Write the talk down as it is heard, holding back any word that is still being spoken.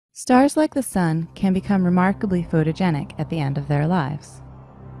Stars like the Sun can become remarkably photogenic at the end of their lives.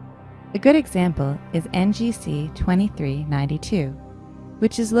 A good example is NGC 2392,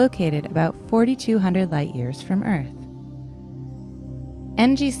 which is located about 4,200 light-years from Earth.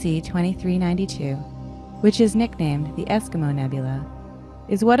 NGC 2392, which is nicknamed the Eskimo Nebula,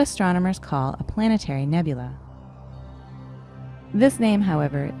 is what astronomers call a planetary nebula. This name,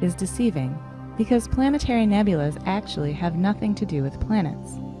 however, is deceiving because planetary nebulas actually have nothing to do with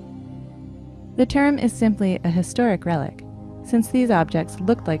planets. The term is simply a historic relic, since these objects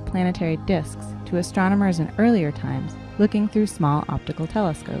looked like planetary disks to astronomers in earlier times looking through small optical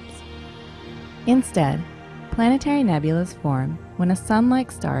telescopes. Instead, planetary nebulas form when a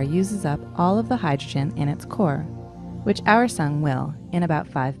Sun-like star uses up all of the hydrogen in its core, which our Sun will in about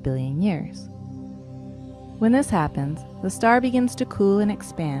 5 billion years. When this happens, the star begins to cool and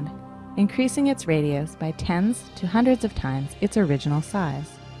expand, increasing its radius by tens to hundreds of times its original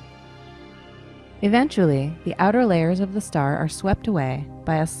size. Eventually, the outer layers of the star are swept away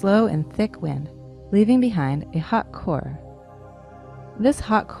by a slow and thick wind, leaving behind a hot core. This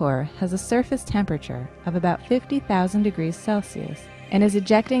hot core has a surface temperature of about 50,000 degrees Celsius and is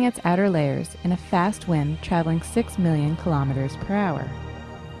ejecting its outer layers in a fast wind traveling 6 million kilometers per hour.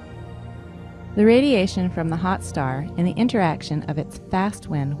 The radiation from the hot star and the interaction of its fast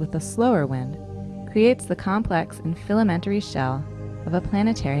wind with the slower wind creates the complex and filamentary shell of a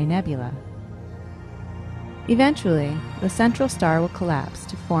planetary nebula. Eventually, the central star will collapse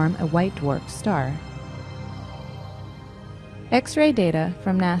to form a white dwarf star. X-ray data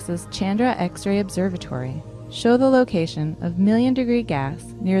from NASA's Chandra X-ray Observatory show the location of million-degree gas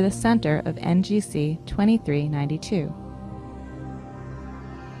near the center of NGC 2392.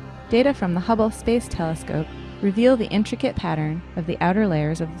 Data from the Hubble Space Telescope reveal the intricate pattern of the outer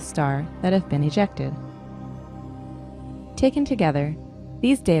layers of the star that have been ejected. Taken together,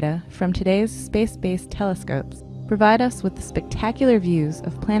 these data from today's space-based telescopes provide us with the spectacular views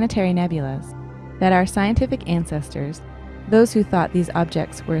of planetary nebulas that our scientific ancestors, those who thought these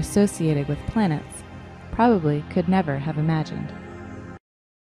objects were associated with planets, probably could never have imagined.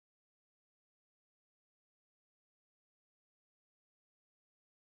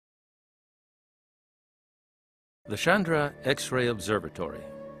 The Chandra X-ray Observatory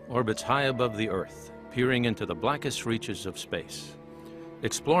orbits high above the Earth, peering into the blackest reaches of space.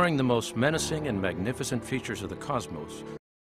 Exploring the most menacing and magnificent features of the cosmos